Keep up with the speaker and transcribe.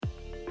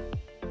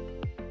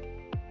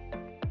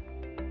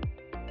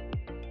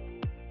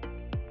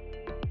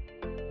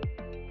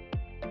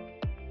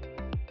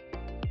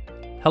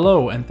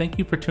Hello, and thank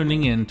you for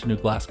tuning in to New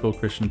Glasgow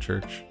Christian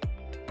Church.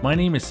 My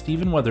name is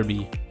Stephen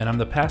Weatherby, and I'm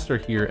the pastor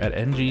here at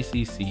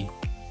NGCC,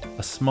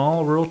 a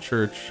small rural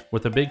church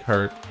with a big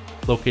heart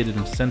located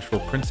in central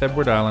Prince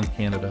Edward Island,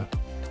 Canada.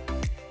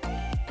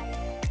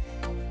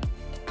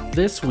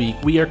 This week,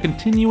 we are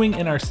continuing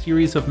in our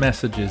series of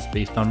messages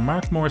based on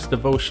Mark Moore's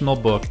devotional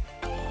book,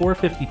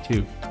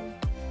 452.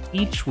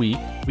 Each week,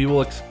 we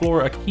will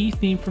explore a key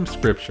theme from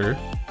Scripture,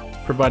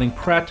 providing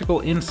practical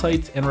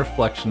insights and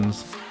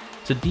reflections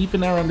to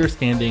deepen our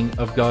understanding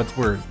of God's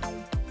Word.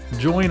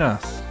 Join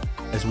us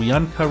as we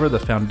uncover the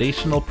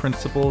foundational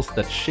principles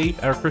that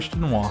shape our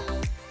Christian walk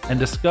and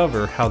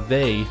discover how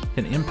they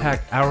can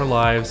impact our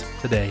lives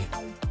today.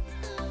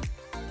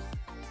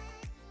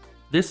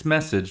 This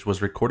message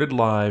was recorded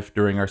live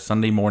during our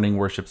Sunday morning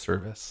worship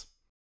service.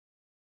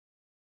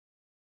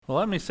 Well,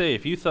 let me say,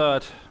 if you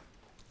thought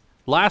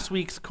last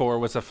week's core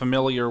was a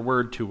familiar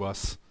word to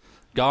us,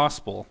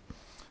 gospel,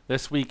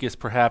 this week is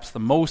perhaps the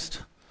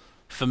most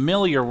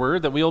familiar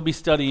word that we'll be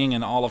studying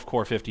in all of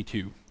Core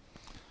 52,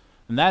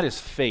 and that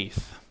is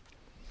faith.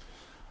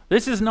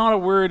 This is not a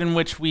word in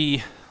which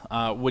we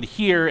would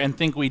hear and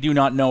think we do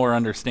not know or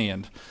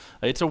understand.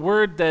 It's a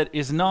word that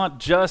is not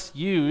just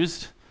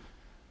used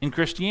in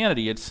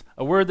Christianity. It's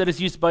a word that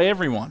is used by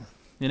everyone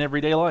in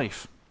everyday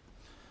life.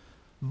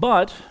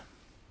 But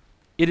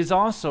it is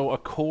also a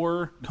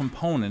core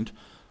component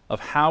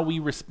of how we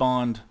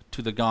respond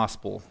to the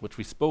gospel, which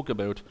we spoke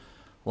about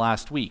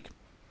last week.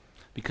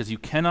 Because you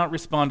cannot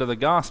respond to the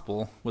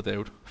gospel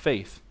without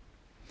faith.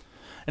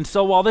 And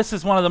so while this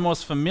is one of the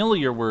most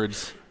familiar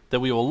words that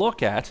we will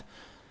look at,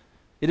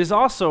 it is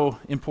also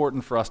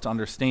important for us to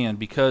understand,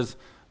 because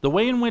the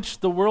way in which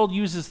the world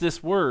uses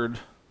this word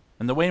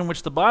and the way in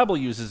which the Bible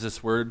uses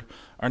this word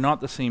are not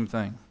the same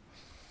thing.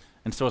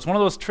 And so it's one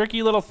of those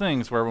tricky little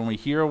things where when we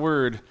hear a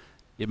word,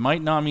 it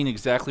might not mean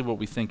exactly what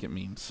we think it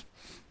means.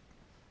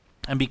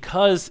 And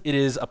because it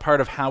is a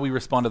part of how we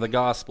respond to the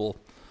gospel,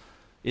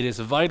 it is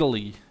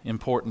vitally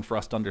important for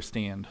us to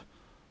understand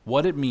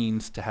what it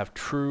means to have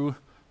true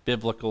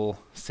biblical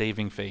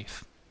saving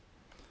faith.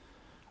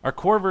 Our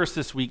core verse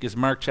this week is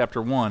Mark chapter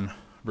 1,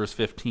 verse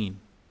 15.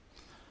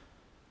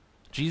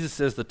 Jesus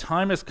says, "The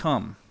time has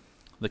come.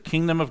 The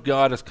kingdom of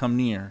God has come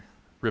near.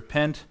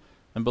 Repent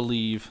and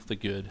believe the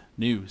good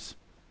news."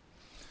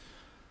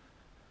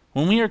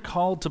 When we are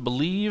called to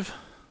believe,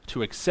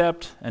 to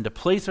accept, and to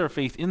place our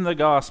faith in the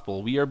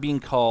gospel, we are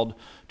being called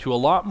to a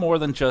lot more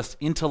than just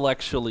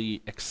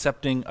intellectually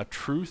accepting a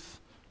truth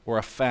or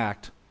a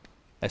fact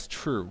as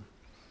true.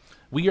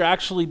 We are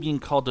actually being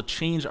called to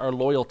change our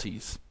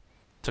loyalties,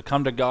 to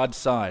come to God's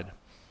side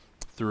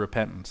through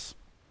repentance.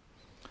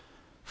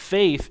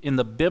 Faith in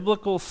the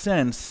biblical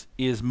sense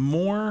is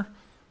more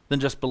than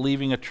just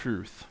believing a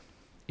truth.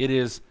 It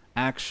is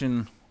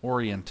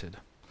action-oriented.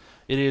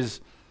 It is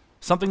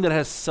something that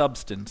has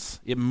substance.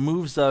 It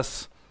moves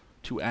us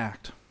to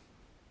act.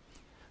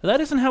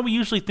 That isn't how we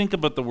usually think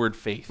about the word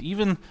faith,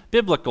 even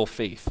biblical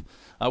faith.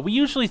 We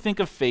usually think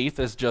of faith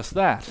as just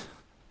that,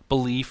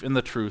 belief in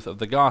the truth of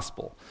the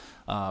gospel.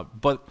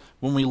 But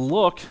when we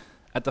look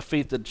at the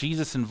faith that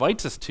Jesus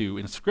invites us to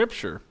in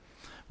Scripture,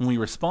 when we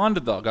respond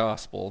to the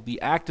gospel,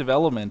 the active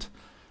element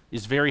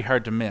is very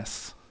hard to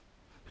miss.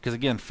 Because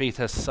again, faith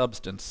has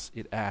substance,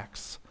 it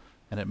acts,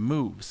 and it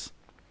moves.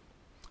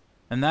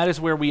 And that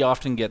is where we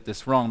often get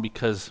this wrong,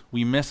 because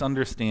we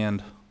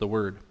misunderstand the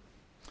word.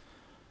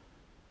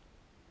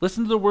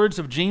 Listen to the words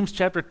of James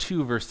chapter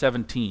 2, verse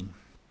 17.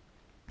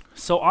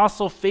 "So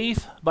also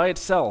faith by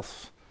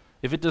itself,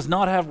 if it does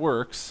not have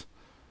works,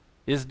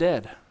 is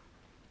dead."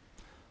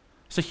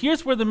 So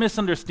here's where the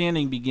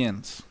misunderstanding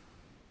begins.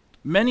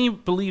 Many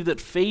believe that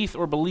faith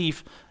or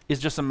belief is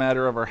just a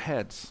matter of our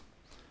heads.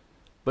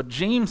 But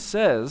James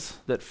says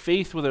that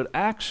faith without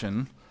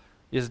action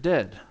is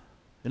dead.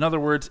 In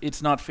other words,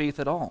 it's not faith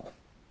at all.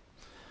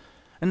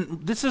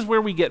 And this is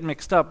where we get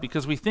mixed up,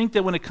 because we think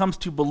that when it comes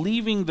to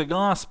believing the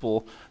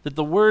gospel, that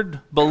the word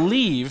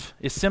believe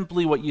is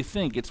simply what you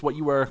think. It's what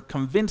you are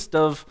convinced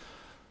of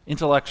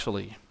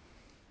intellectually,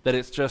 that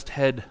it's just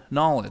head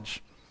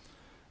knowledge.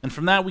 And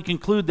from that we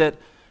conclude that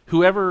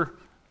whoever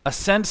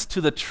assents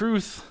to the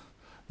truth,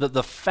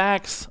 the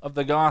facts of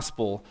the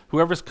gospel,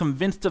 whoever's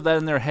convinced of that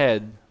in their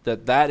head,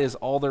 that is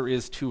all there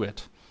is to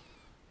it,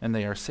 and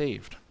they are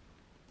saved.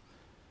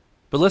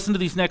 But listen to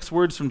these next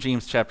words from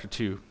James chapter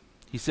 2.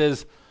 He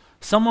says,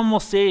 "Someone will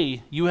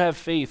say, 'You have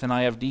faith and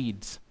I have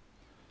deeds.'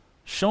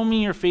 Show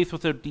me your faith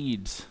without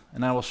deeds,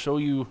 and I will show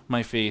you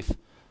my faith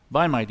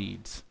by my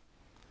deeds.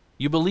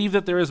 You believe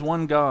that there is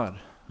one God.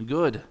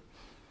 Good.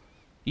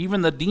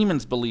 Even the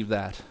demons believe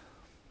that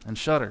and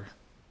shudder."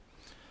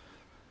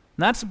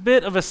 And that's a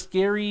bit of a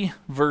scary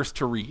verse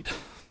to read.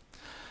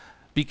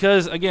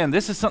 Because, again,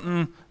 this is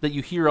something that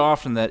you hear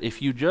often, that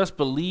if you just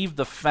believe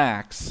the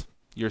facts,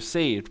 you're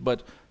saved.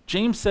 But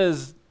James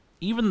says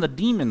even the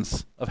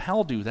demons of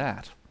hell do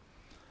that.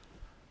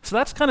 So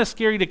that's kind of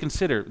scary to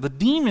consider. The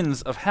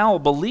demons of hell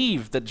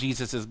believe that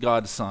Jesus is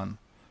God's Son.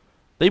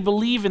 They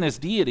believe in his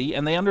deity,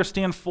 and they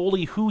understand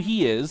fully who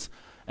he is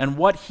and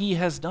what he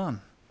has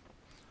done.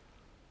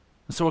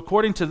 So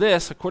according to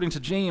this, according to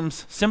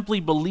James, simply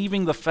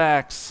believing the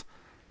facts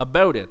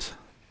about it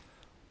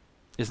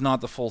is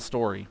not the full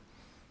story.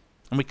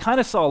 And we kind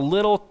of saw a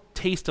little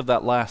taste of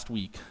that last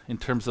week in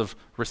terms of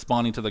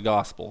responding to the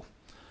gospel.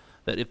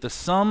 That if the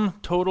sum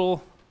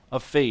total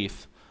of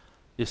faith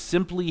is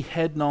simply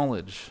head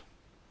knowledge,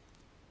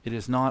 it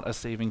is not a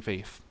saving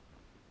faith.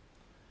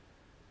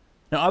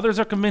 Now, others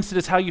are convinced it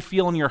is how you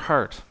feel in your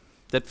heart,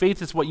 that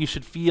faith is what you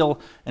should feel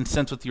and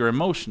sense with your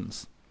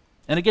emotions.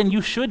 And again,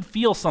 you should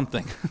feel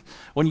something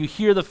when you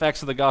hear the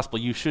facts of the gospel.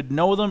 You should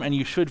know them and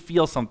you should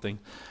feel something.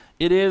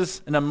 It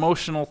is an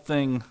emotional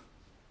thing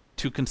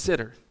to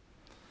consider.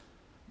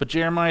 But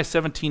Jeremiah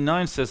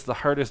 17:9 says the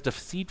heart is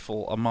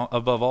deceitful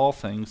above all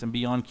things and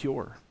beyond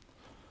cure.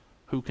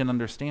 Who can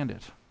understand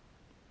it?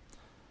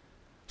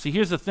 See,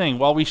 here's the thing.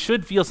 While we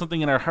should feel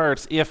something in our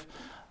hearts, if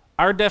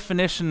our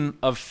definition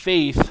of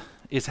faith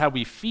is how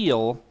we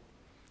feel,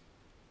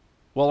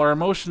 well, our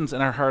emotions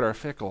and our heart are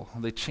fickle.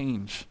 They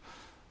change.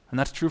 And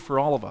that's true for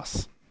all of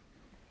us.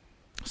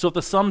 So if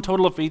the sum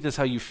total of faith is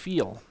how you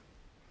feel,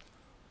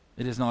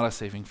 it is not a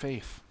saving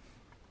faith.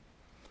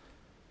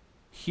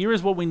 Here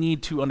is what we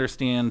need to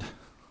understand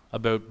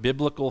about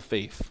biblical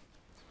faith.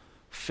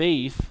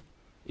 Faith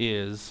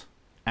is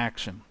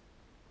action.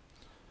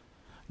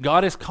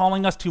 God is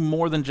calling us to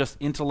more than just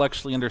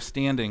intellectually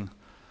understanding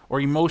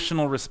or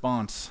emotional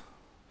response.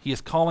 He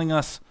is calling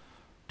us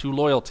to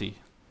loyalty.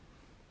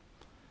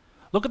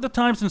 Look at the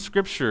times in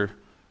Scripture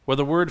where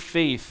the word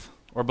faith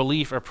or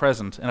belief are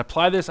present, and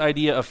apply this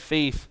idea of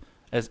faith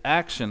as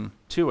action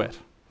to it,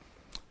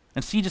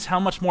 and see just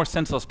how much more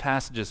sense those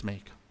passages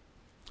make.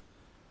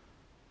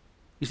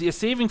 You see, a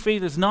saving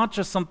faith is not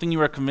just something you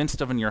are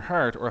convinced of in your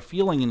heart or a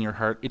feeling in your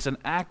heart, it's an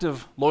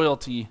active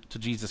loyalty to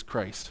Jesus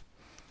Christ.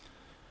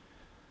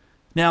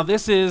 Now,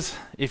 this is,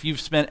 if you've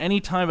spent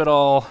any time at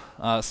all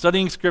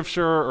studying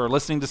Scripture or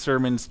listening to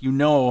sermons, you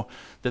know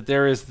that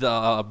there is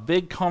a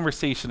big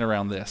conversation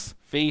around this.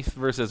 Faith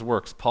versus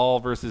works, Paul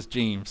versus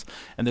James.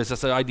 And there's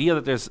this idea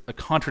that there's a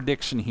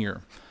contradiction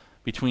here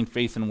between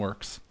faith and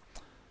works.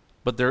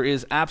 But there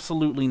is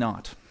absolutely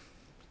not,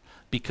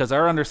 because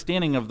our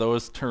understanding of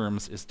those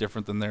terms is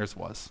different than theirs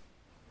was.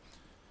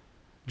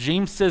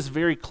 James says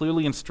very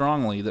clearly and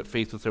strongly that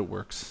faith without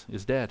works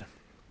is dead.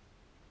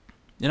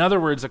 In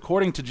other words,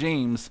 according to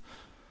James,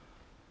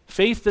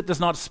 faith that does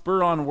not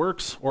spur on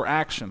works or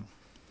action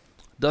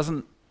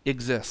doesn't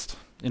exist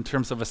in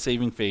terms of a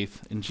saving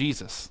faith in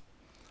Jesus.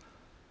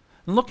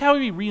 And look how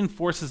he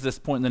reinforces this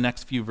point in the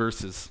next few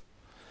verses.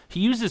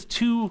 He uses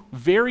two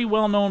very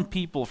well-known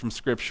people from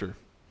Scripture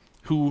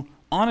who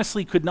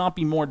honestly could not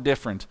be more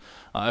different.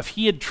 If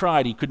he had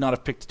tried, he could not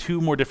have picked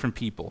two more different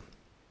people.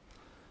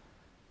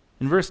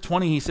 In verse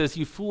 20, he says,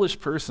 "You foolish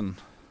person,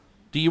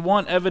 do you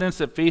want evidence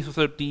that faith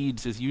without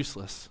deeds is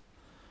useless?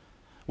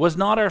 Was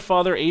not our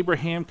father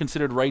Abraham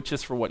considered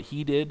righteous for what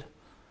he did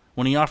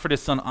when he offered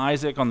his son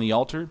Isaac on the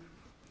altar?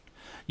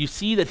 You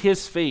see that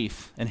his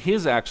faith and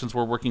his actions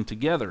were working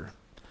together,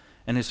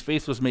 and his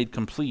faith was made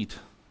complete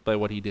by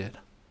what he did.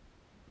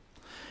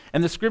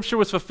 And the scripture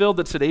was fulfilled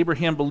that said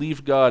Abraham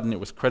believed God, and it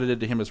was credited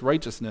to him as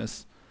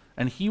righteousness,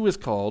 and he was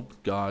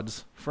called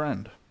God's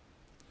friend.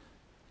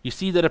 You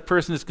see that a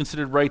person is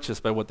considered righteous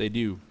by what they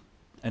do,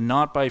 and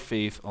not by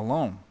faith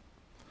alone.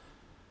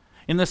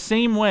 In the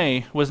same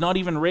way was not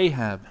even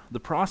Rahab, the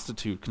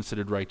prostitute,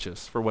 considered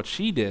righteous for what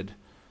she did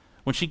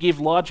when she gave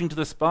lodging to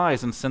the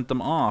spies and sent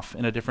them off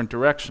in a different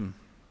direction.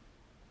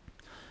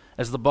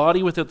 As the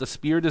body without the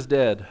spirit is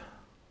dead,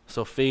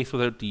 so faith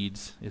without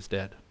deeds is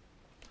dead."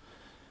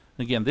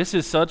 Again, this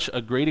is such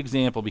a great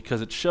example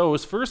because it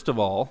shows, first of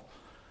all,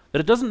 that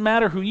it doesn't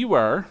matter who you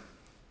are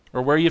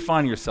or where you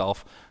find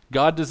yourself.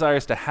 God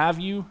desires to have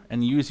you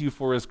and use you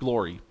for his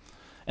glory.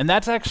 And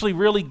that's actually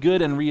really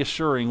good and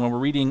reassuring when we're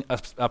reading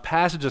a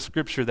passage of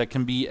Scripture that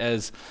can be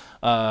as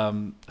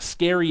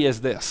scary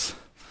as this.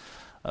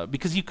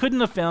 Because you couldn't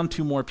have found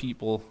two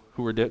people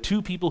who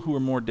were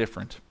more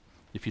different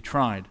if you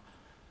tried.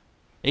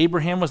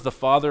 Abraham was the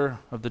father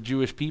of the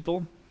Jewish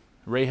people.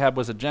 Rahab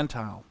was a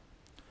Gentile.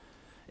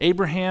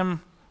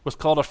 Abraham was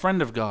called a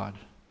friend of God,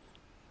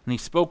 and he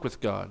spoke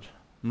with God.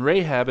 And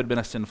Rahab had been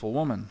a sinful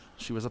woman.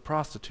 She was a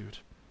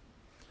prostitute.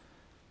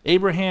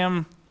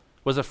 Abraham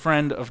was a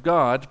friend of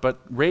God,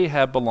 but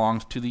Rahab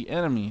belonged to the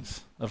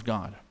enemies of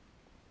God.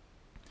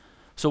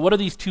 So what do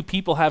these two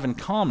people have in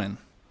common?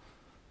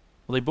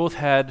 Well, they both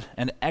had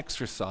and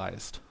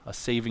exercised a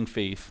saving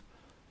faith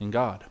in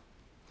God.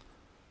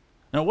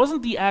 Now, it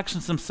wasn't the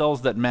actions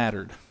themselves that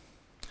mattered.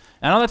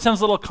 I know that sounds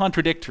a little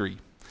contradictory.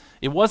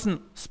 It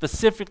wasn't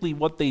specifically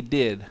what they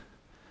did.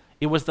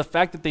 It was the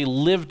fact that they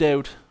lived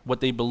out what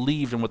they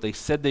believed and what they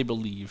said they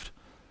believed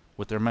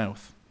with their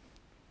mouth.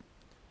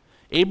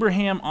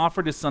 Abraham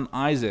offered his son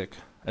Isaac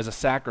as a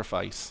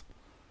sacrifice,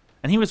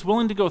 and he was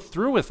willing to go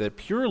through with it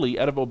purely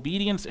out of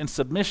obedience and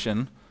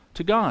submission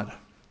to God.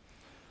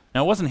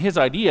 Now, it wasn't his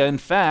idea. In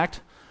fact,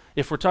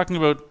 if we're talking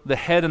about the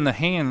head and the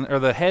hand, or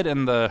the head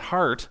and the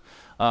heart,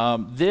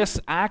 this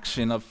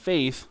action of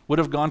faith would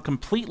have gone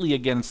completely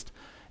against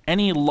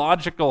any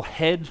logical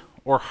head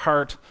or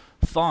heart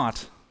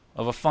thought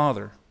of a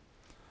father.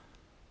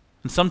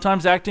 And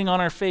sometimes acting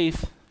on our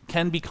faith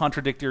can be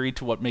contradictory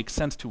to what makes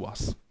sense to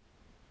us.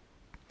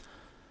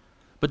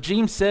 But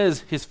James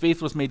says his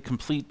faith was made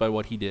complete by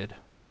what he did.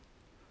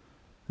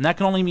 And that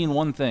can only mean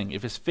one thing.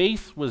 If his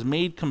faith was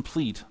made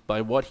complete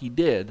by what he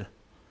did,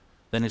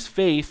 then his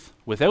faith,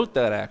 without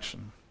that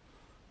action,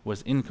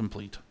 was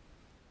incomplete.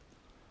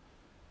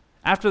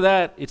 After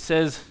that, it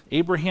says,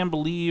 Abraham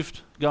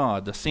believed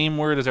God, the same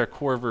word as our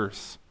core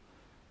verse.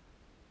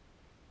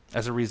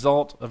 As a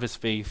result of his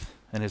faith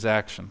and his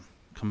action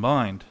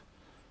combined,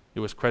 it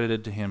was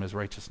credited to him as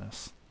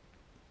righteousness.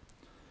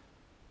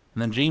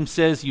 And then James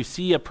says, you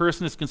see, a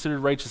person is considered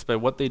righteous by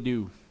what they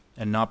do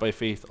and not by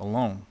faith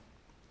alone.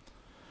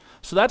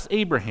 So that's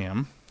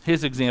Abraham,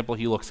 his example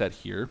he looks at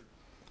here.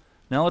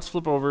 Now let's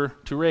flip over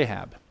to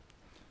Rahab.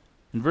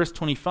 In verse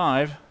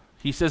 25,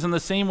 he says, in the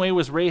same way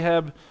was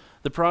Rahab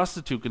the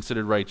prostitute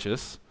considered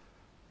righteous.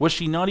 Was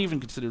she not even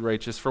considered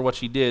righteous for what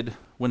she did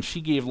when she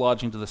gave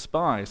lodging to the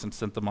spies and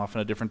sent them off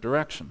in a different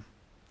direction?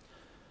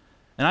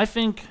 And I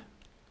think,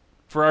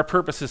 for our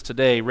purposes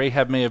today,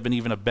 Rahab may have been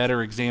even a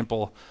better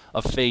example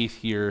of faith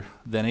here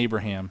than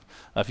Abraham,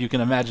 if you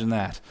can imagine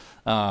that.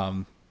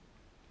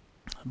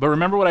 But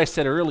remember what I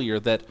said earlier,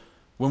 that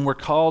when we're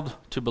called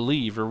to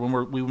believe, or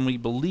when we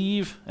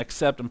believe,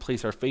 accept, and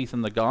place our faith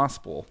in the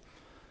gospel,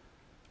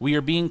 we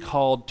are being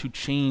called to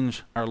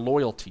change our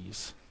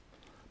loyalties,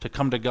 to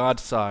come to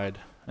God's side,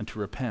 and to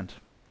repent.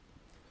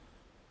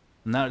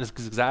 And that is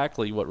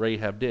exactly what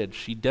Rahab did.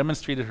 She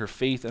demonstrated her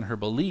faith and her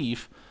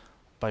belief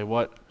by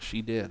what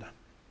she did.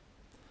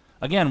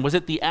 Again, was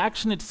it the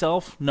action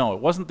itself? No, it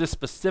wasn't this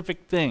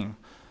specific thing.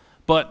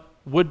 But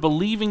would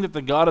believing that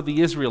the God of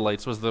the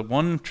Israelites was the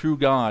one true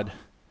God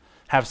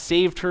have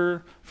saved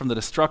her from the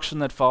destruction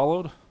that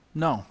followed?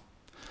 No.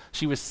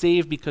 She was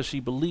saved because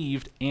she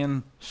believed,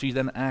 and she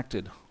then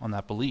acted on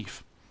that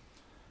belief.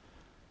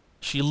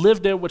 She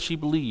lived out what she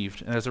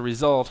believed, and as a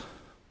result,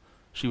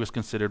 she was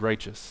considered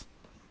righteous.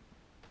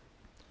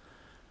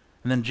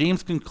 And then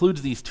James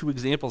concludes these two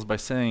examples by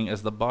saying,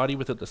 as the body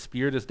without the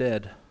spirit is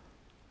dead,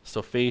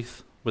 so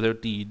faith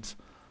without deeds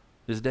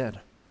is dead.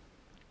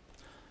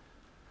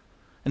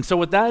 And so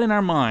with that in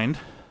our mind,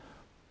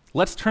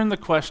 let's turn the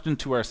question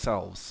to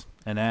ourselves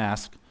and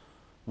ask,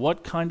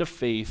 what kind of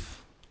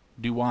faith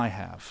do I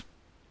have?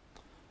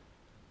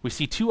 We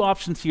see two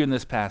options here in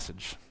this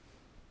passage.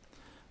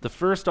 The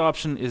first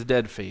option is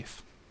dead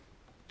faith.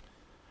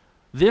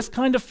 This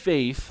kind of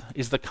faith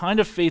is the kind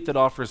of faith that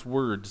offers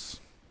words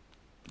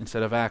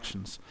instead of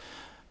actions.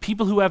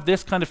 People who have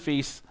this kind of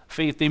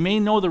faith, they may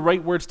know the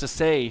right words to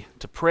say,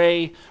 to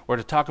pray, or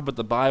to talk about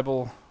the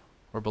Bible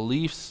or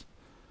beliefs.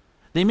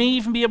 They may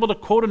even be able to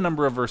quote a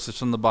number of verses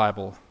from the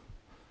Bible,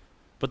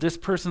 but this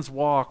person's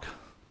walk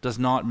does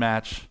not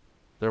match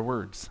their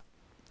words.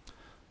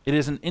 It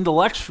is an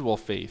intellectual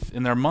faith.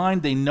 In their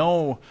mind, they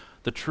know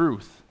the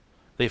truth.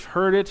 They've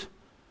heard it.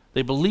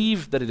 They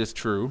believe that it is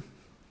true.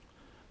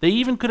 They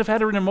even could have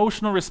had an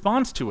emotional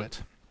response to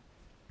it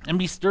and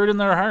be stirred in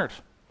their heart.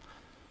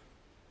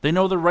 They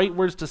know the right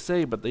words to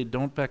say, but they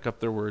don't back up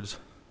their words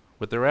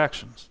with their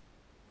actions.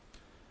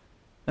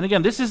 And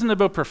again, this isn't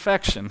about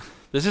perfection.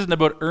 This isn't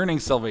about earning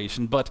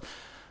salvation, but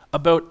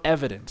about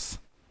evidence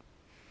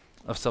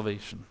of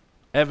salvation,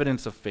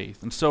 evidence of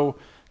faith. And so,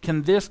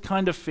 can this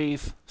kind of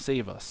faith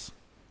save us?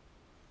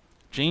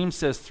 James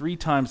says 3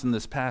 times in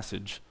this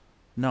passage,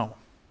 no,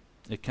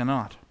 it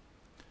cannot.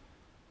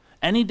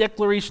 Any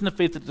declaration of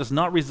faith that does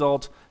not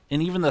result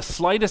in even the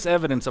slightest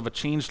evidence of a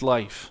changed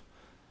life,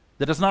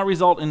 that does not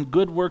result in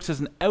good works as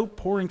an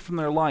outpouring from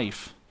their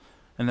life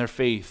and their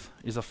faith,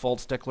 is a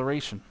false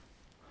declaration.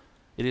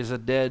 It is a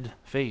dead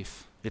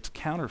faith. It's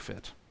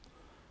counterfeit.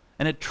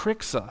 And it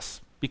tricks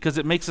us because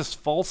it makes us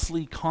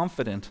falsely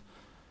confident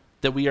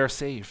that we are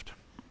saved.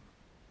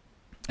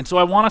 And so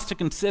I want us to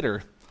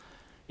consider,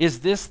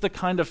 is this the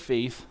kind of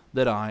faith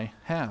that I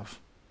have?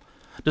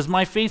 Does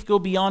my faith go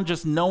beyond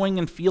just knowing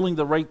and feeling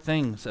the right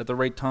things at the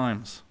right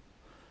times?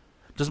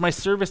 Does my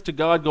service to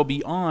God go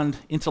beyond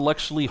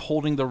intellectually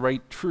holding the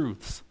right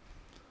truths?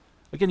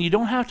 Again, you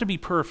don't have to be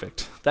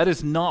perfect. That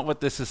is not what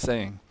this is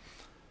saying.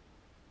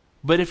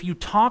 But if you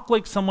talk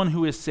like someone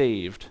who is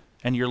saved,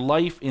 and your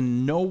life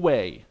in no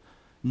way,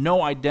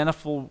 no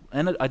identifiable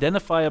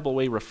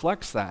way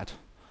reflects that,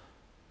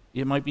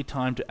 it might be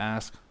time to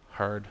ask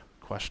hard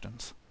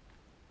questions.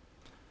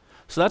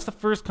 So that's the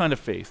first kind of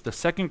faith. The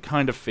second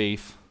kind of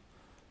faith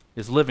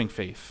is living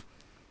faith.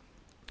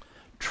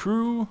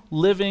 True,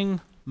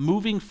 living,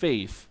 moving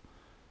faith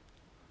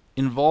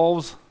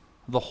involves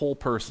the whole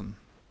person.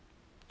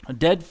 A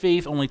dead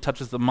faith only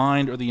touches the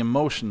mind or the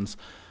emotions,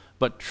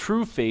 but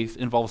true faith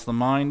involves the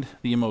mind,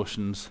 the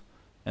emotions,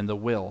 and the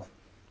will.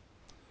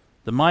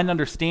 The mind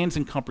understands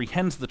and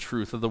comprehends the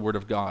truth of the Word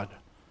of God.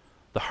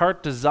 The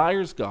heart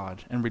desires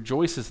God and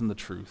rejoices in the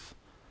truth,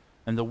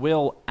 and the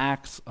will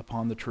acts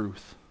upon the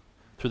truth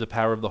through the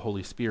power of the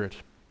Holy Spirit.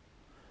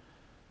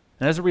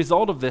 And as a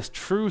result of this,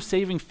 true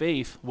saving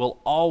faith will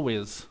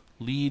always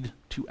lead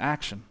to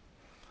action.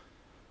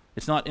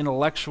 It's not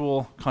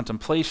intellectual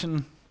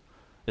contemplation.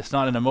 It's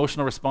not an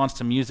emotional response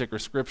to music or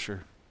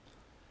scripture.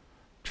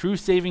 True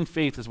saving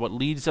faith is what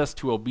leads us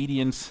to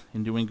obedience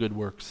in doing good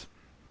works.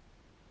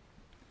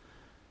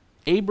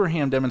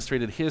 Abraham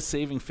demonstrated his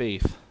saving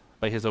faith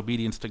by his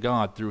obedience to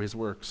God through his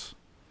works.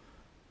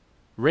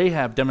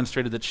 Rahab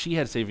demonstrated that she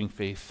had saving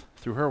faith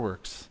through her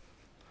works.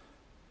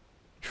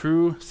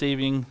 True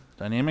saving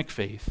dynamic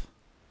faith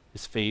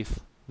is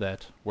faith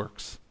that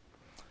works.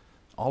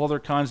 All other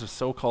kinds of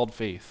so-called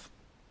faith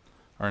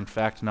are in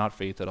fact not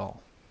faith at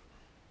all.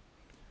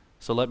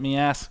 So let me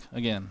ask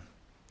again,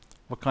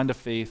 what kind of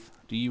faith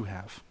do you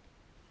have?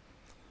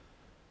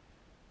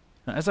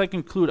 Now, as I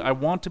conclude, I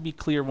want to be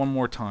clear one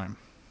more time.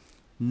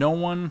 No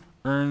one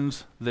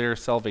earns their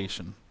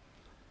salvation,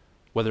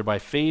 whether by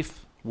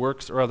faith,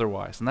 works, or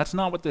otherwise. And that's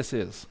not what this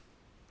is.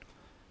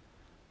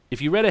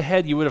 If you read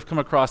ahead, you would have come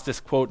across this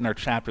quote in our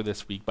chapter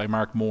this week by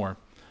Mark Moore,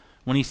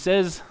 when he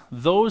says,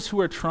 "Those who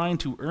are trying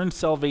to earn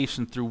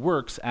salvation through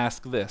works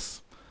ask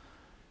this,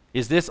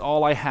 is this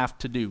all I have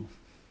to do?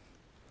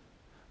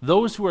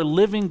 Those who are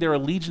living their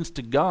allegiance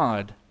to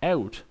God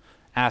out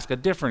ask a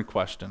different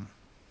question.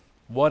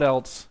 What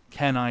else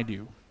can I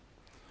do?"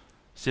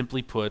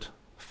 Simply put,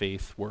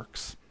 faith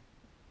works.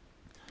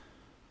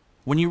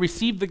 When you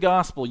receive the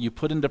gospel, you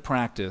put into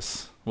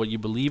practice what you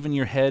believe in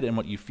your head and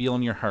what you feel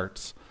in your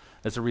hearts.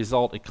 As a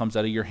result, it comes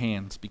out of your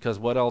hands, because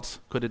what else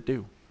could it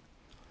do?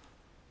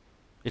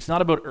 It's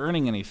not about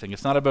earning anything.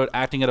 It's not about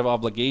acting out of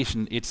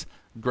obligation. It's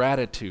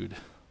gratitude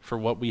for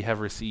what we have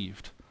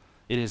received.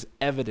 It is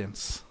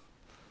evidence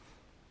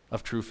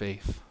of true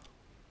faith.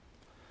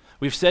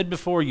 We've said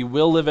before, you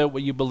will live out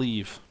what you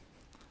believe.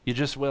 You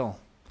just will.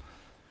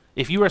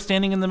 If you are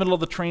standing in the middle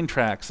of the train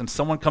tracks and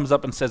someone comes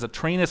up and says a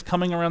train is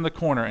coming around the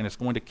corner and it's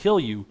going to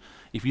kill you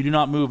if you do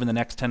not move in the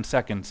next 10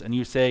 seconds, and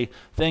you say,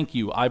 "Thank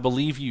you, I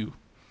believe you,"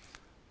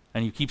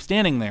 and you keep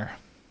standing there,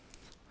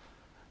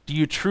 do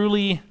you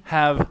truly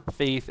have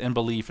faith and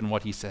belief in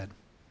what he said?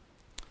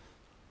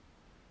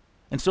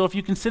 And so if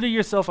you consider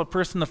yourself a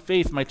person of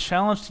faith, my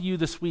challenge to you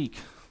this week,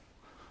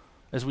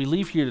 as we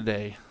leave here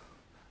today,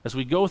 as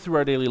we go through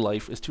our daily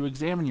life, is to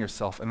examine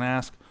yourself and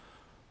ask,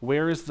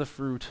 where is the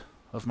fruit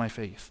of my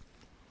faith?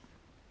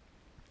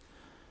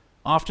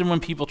 Often when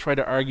people try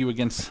to argue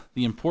against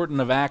the importance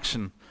of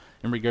action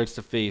in regards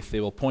to faith, they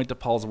will point to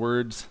Paul's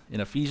words in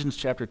Ephesians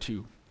chapter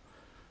 2,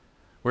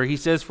 where he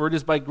says, "For it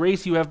is by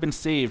grace you have been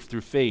saved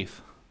through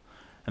faith,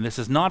 and this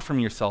is not from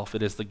yourself,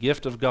 it is the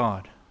gift of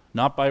God,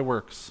 not by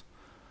works,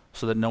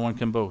 so that no one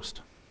can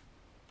boast."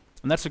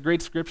 And that's a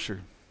great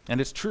scripture,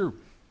 and it's true.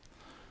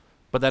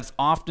 But that's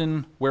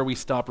often where we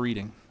stop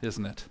reading,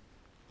 isn't it?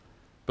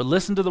 But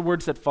listen to the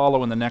words that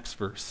follow in the next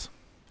verse.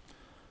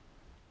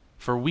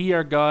 "For we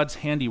are God's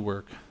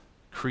handiwork,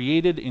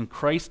 created in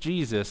Christ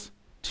Jesus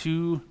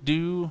to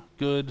do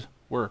good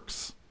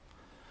works,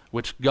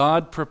 which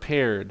God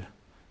prepared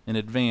in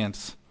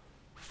advance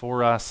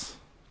for us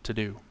to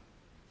do."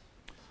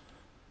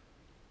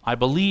 I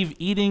believe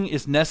eating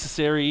is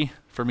necessary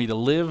for me to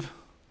live,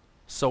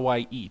 so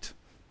I eat.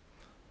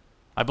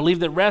 I believe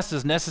that rest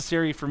is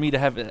necessary for me to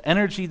have the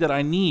energy that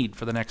I need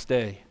for the next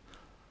day,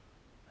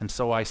 and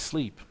so I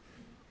sleep.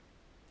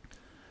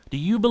 Do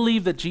you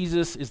believe that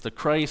Jesus is the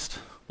Christ,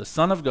 the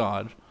Son of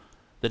God,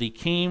 that he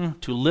came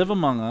to live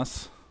among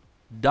us,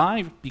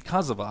 die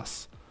because of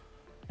us,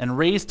 and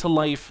raise to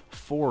life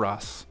for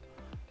us,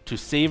 to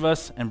save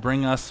us and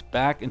bring us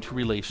back into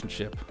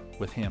relationship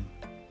with him?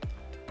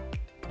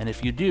 And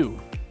if you do,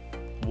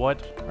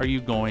 what are you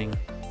going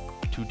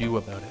to do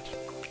about it?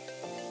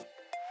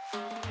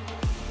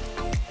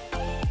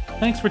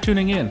 Thanks for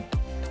tuning in.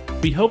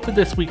 We hope that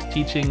this week's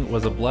teaching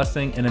was a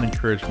blessing and an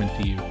encouragement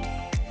to you.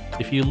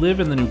 If you live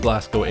in the New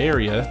Glasgow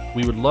area,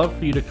 we would love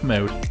for you to come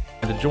out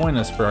and to join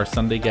us for our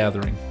Sunday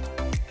gathering.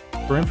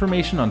 For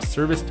information on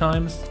service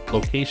times,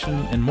 location,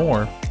 and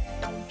more,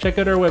 check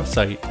out our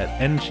website at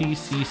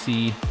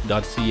ngcc.ca.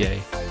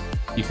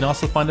 You can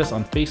also find us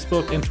on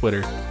Facebook and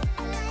Twitter.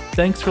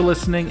 Thanks for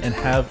listening and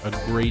have a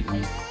great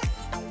week.